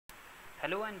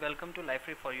Hello and welcome to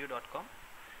liferayforyou.com.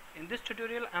 In this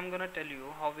tutorial I'm going to tell you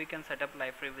how we can set up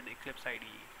Liferay with Eclipse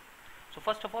IDE. So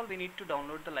first of all we need to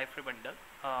download the Liferay bundle,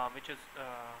 which is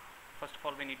first of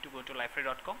all we need to go to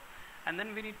liferay.com and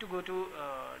then we need to go to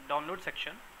download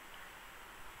section.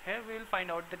 Here we will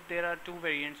find out that there are two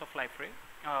variants of Liferay,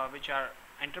 which are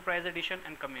Enterprise Edition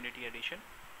and Community Edition.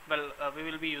 Well, we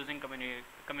will be using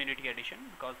Community Edition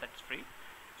because that's free.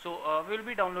 So we will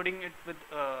be downloading it with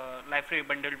Liferay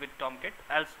bundled with Tomcat.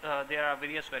 Else there are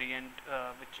various variants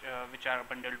which are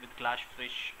bundled with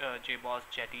Glassfish, JBoss,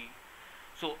 Jetty.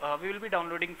 So we will be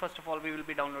downloading, first of all we will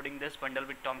be downloading this bundle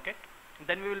with Tomcat.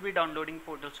 Then we will be downloading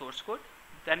Portal source code.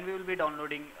 Then we will be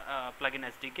downloading plugin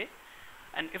SDK.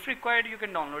 And if required you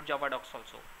can download Java docs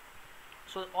also.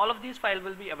 So all of these files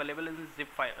will be available in zip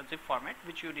format,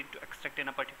 which you need to extract in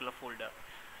a particular folder.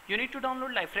 You need to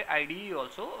download Liferay IDE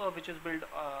also, which is built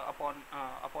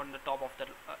upon the top of the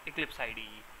Eclipse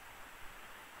IDE.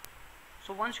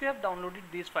 So once you have downloaded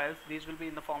these files, these will be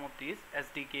in the form of these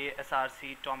SDK,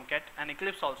 SRC, Tomcat and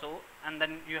Eclipse also, and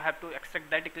then you have to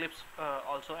extract that Eclipse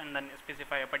also and then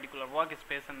specify a particular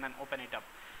workspace and then open it up.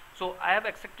 So I have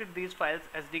extracted these files.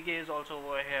 SDK is also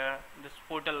over here, this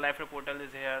portal, Liferay portal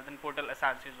is here, then portal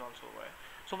SRC is also over here.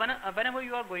 So whenever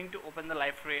you are going to open the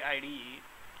Liferay IDE,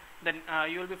 then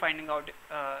you will be finding out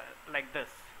like this.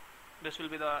 This will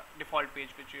be the default page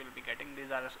which you will be getting.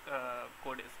 These are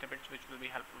code snippets which will be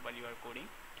helpful while you are coding.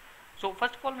 So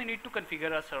first of all we need to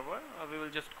configure a server. We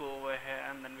will just go over here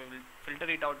and then we will filter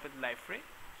it out with Liferay.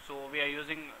 So we are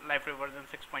using Liferay version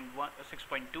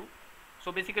 6.2.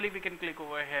 So basically we can click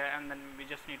over here and then we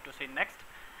just need to say next,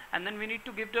 and then we need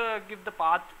to give the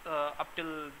path up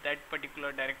till that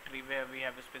particular directory where we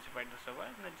have specified the server,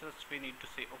 and then just we need to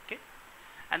say OK.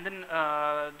 And then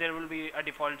there will be a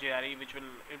default JRE which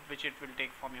it will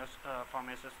take from your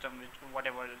system,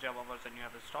 whatever Java version you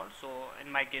have installed. So in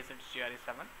my case it's JRE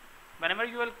 7. Whenever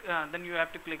you will then you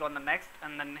have to click on the next,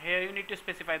 and then here you need to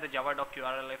specify the Java doc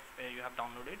URL if you have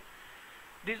downloaded.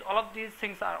 All of these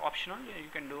things are optional. You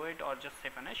can do it or just say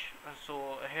finish.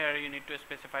 So here you need to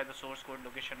specify the source code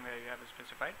location where you have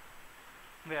specified,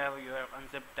 wherever you have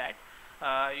unzipped that.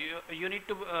 You need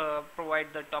to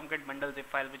provide the Tomcat bundle zip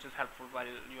file, which is helpful while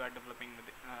you are developing with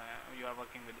you are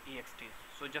working with EXTs.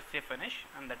 So just say finish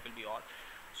and that will be all.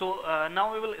 So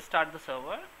now we will start the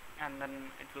server and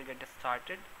then it will get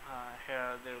started.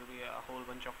 Here there will be a whole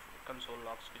bunch of console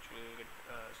logs which will get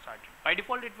started. By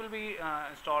default it will be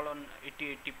installed on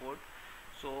 8080 port,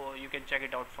 so you can check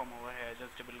it out from over here.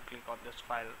 Just double click on this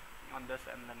file on this,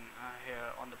 and then here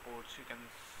on the ports you can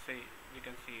see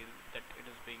that it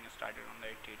is being started on the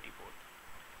 8080 port.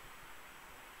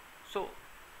 So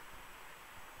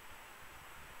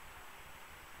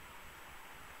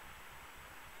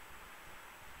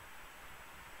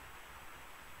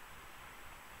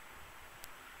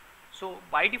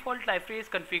by default Liferay is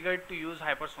configured to use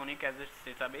hypersonic as its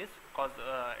database because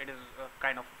it is a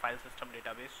kind of a file system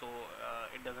database, so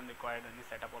it doesn't require any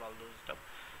setup or all those stuff.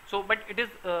 So but it is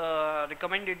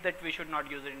recommended that we should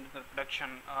not use it in the production.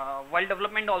 While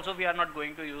development also we are not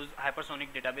going to use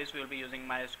hypersonic database, we will be using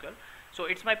mysql. So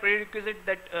it's my prerequisite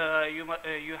that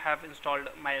you have installed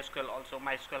mysql also,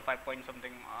 mysql 5 point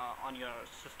something on your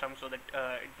system, so that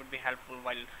it would be helpful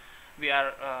while we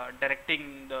are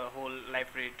directing the whole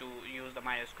Liferay to use the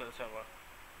mysql server.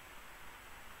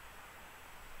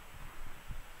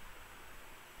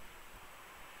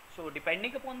 So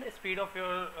depending upon the speed of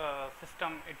your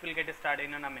system, it will get started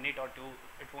in a minute or two.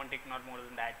 It won't take not more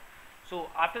than that. So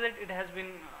after that it has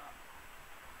been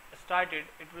started,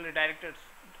 it will redirect us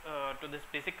to this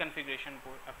basic configuration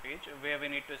page where we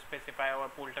need to specify our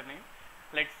portal name.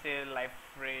 Let's say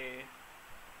Liferay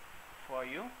for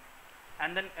you.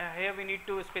 And then here we need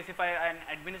to specify an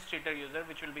administrator user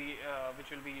which will be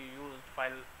used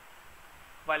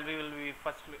while we will be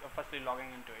firstly logging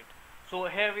into it. So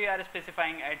here we are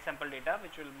specifying add sample data,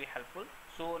 which will be helpful.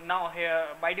 So now here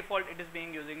by default it is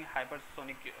being using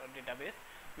hypersonic database,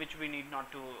 which we need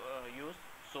not to use.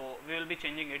 So we will be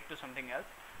changing it to something else.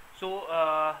 So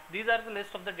these are the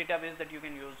list of the database that you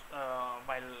can use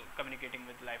while communicating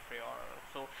with Liferay.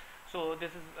 So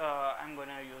this is I'm going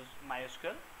to use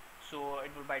mysql. So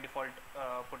it will by default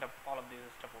put up all of this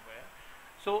stuff over here.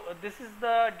 So this is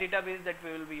the database that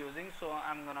we will be using. So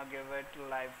I'm gonna give it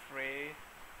Liferay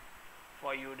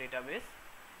for you database,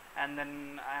 and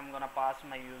then I'm gonna pass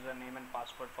my username and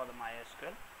password for the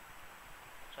mysql.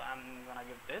 So I'm gonna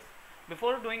give this.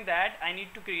 Before doing that, I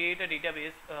need to create a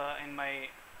database in my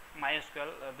mysql.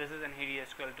 This is an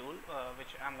HDSQL tool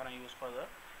which I'm gonna use further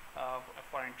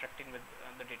for interacting with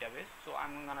the database. So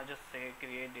I'm gonna just say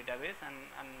create database, and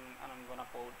I'm gonna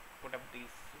put up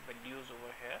these values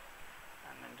over here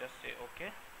and then just say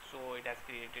OK. So it has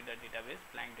created a database,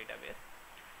 blank database.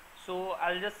 So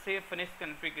I'll just say finish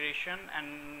configuration,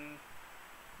 and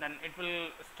then it will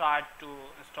start to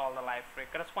install the Liferay.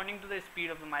 Corresponding to the speed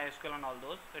of the MySQL and all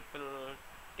those, it will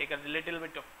take a little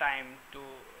bit of time to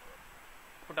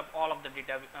put up all of the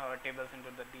data tables into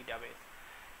the database.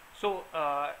 So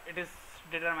it is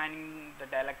determining the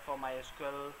dialect for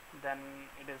MySQL, then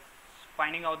it is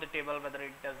finding out the table whether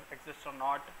it does exist or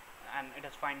not, and it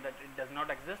has found that it does not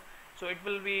exist. So it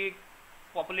will be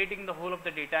populating the whole of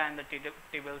the data and the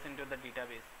tables into the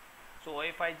database. So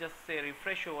if I just say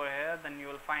refresh over here, then you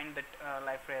will find that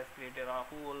Liferay has created a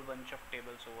whole bunch of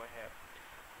tables over here.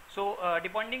 So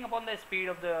depending upon the speed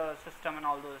of the system and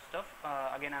all those stuff,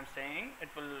 again I'm saying it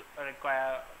will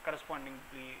require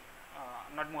correspondingly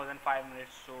not more than 5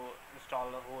 minutes to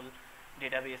install the whole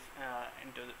database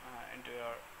into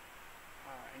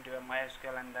your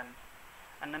MySQL,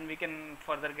 and then we can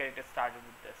further get it started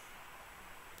with this.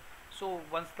 So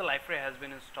once the Liferay has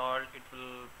been installed, it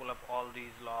will pull up all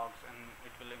these logs and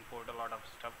it will import a lot of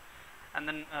stuff, and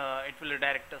then it will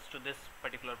redirect us to this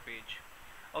particular page.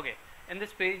 Okay, in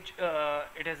this page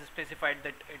it has specified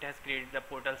that it has created the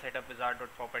portal setup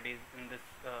wizard.properties in this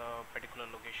particular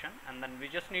location, and then we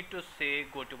just need to say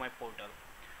go to my portal,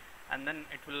 and then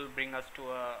it will bring us to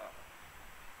a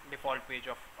default page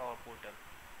of our portal.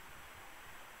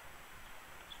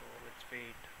 So let's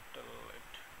wait till it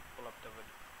pull up the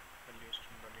values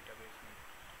from the database and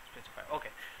specify. Okay,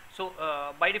 so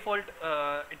by default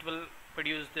it will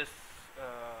produce this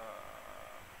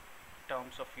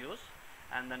terms of use,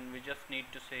 and then we just need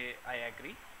to say I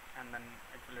agree, and then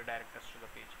it will redirect us to the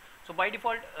page. So by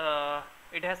default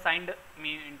it has signed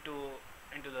me into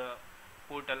the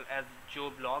portal as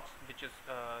job logs, which is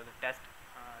the test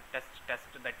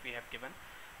that we have given.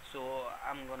 So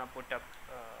I'm gonna put up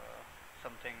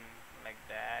something like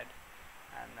that,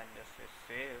 and then just say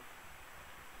save,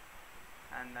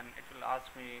 and then it will ask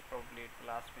me, probably it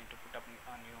will ask me to put up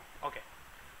a new. Okay,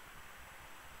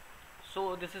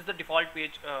 so this is the default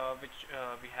page which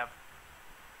we have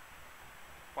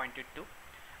pointed to,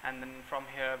 and then from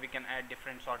here we can add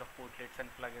different sort of portlets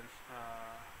and plugins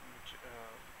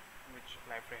which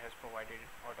Liferay has provided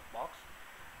out of box.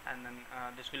 And then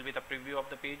this will be the preview of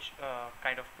the page,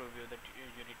 kind of preview that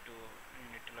you need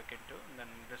to look into. And then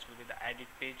this will be the edit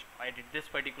page. Edit this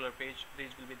particular page.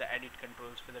 These will be the edit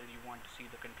controls, whether you want to see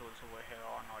the controls over here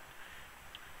or not.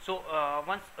 So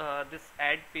once this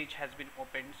add page has been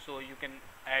opened, so you can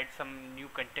add some new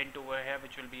content over here,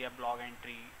 which will be a blog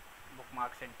entry,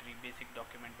 bookmarks entry, basic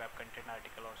document, web content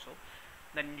article also.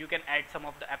 Then you can add some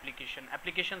of the applications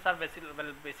are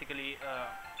basically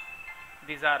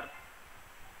these are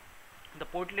the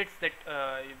portlets that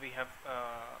we have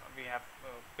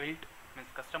built, means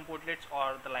custom portlets,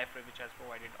 or the Liferay which has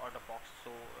provided out of box.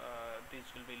 So these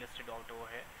will be listed out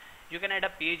over here. You can add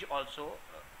a page also,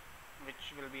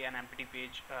 which will be an empty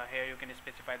page. Here you can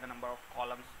specify the number of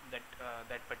columns that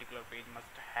that particular page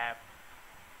must have.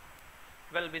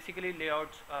 Well, basically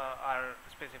layouts are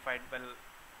specified well,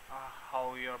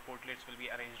 how your portlets will be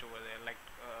arranged over there, like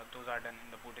those are done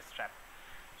in the bootstrap.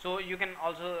 So you can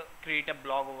also create a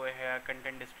blog over here,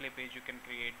 content display page you can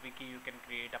create, wiki you can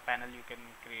create, a panel you can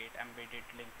create, embedded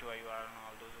link to a URL, and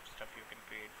all those stuff you can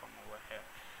create from over here.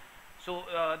 So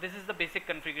this is the basic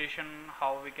configuration,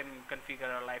 how we can configure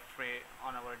a Liferay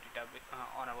on our database,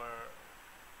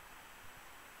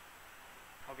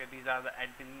 okay, these are the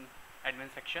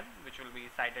admin section, which will be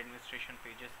site administration,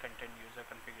 pages, content, user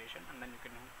configuration, and then you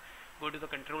can go to the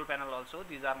control panel also.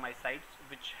 These are my sites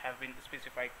which have been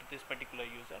specified to this particular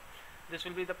user. This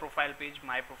will be the profile page,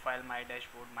 my profile, my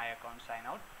dashboard, my account, sign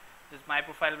out. This my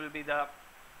profile will be the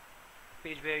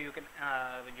page where you can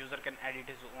the user can edit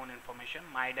his own information.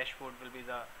 My dashboard will be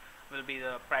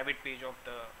the private page of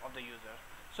the user.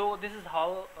 So this is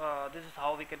how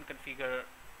we can configure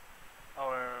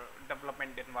our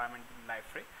development environment in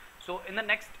Liferay. So in the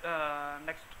next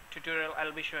tutorial,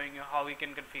 I'll be showing you how we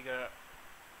can configure,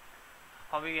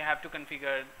 how we have to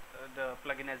configure the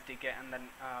plugin SDK, and then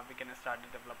we can start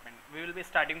the development. We will be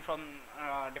starting from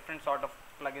different sort of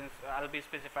plugins. I'll be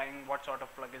specifying what sort of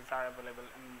plugins are available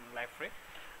in Liferay,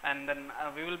 and then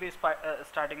we will be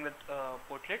starting with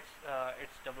portlets,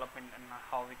 its development, and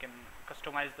how we can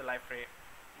customize the Liferay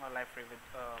with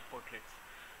portlets.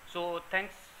 So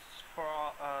thanks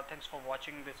for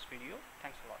watching this video.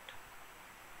 Thanks a lot.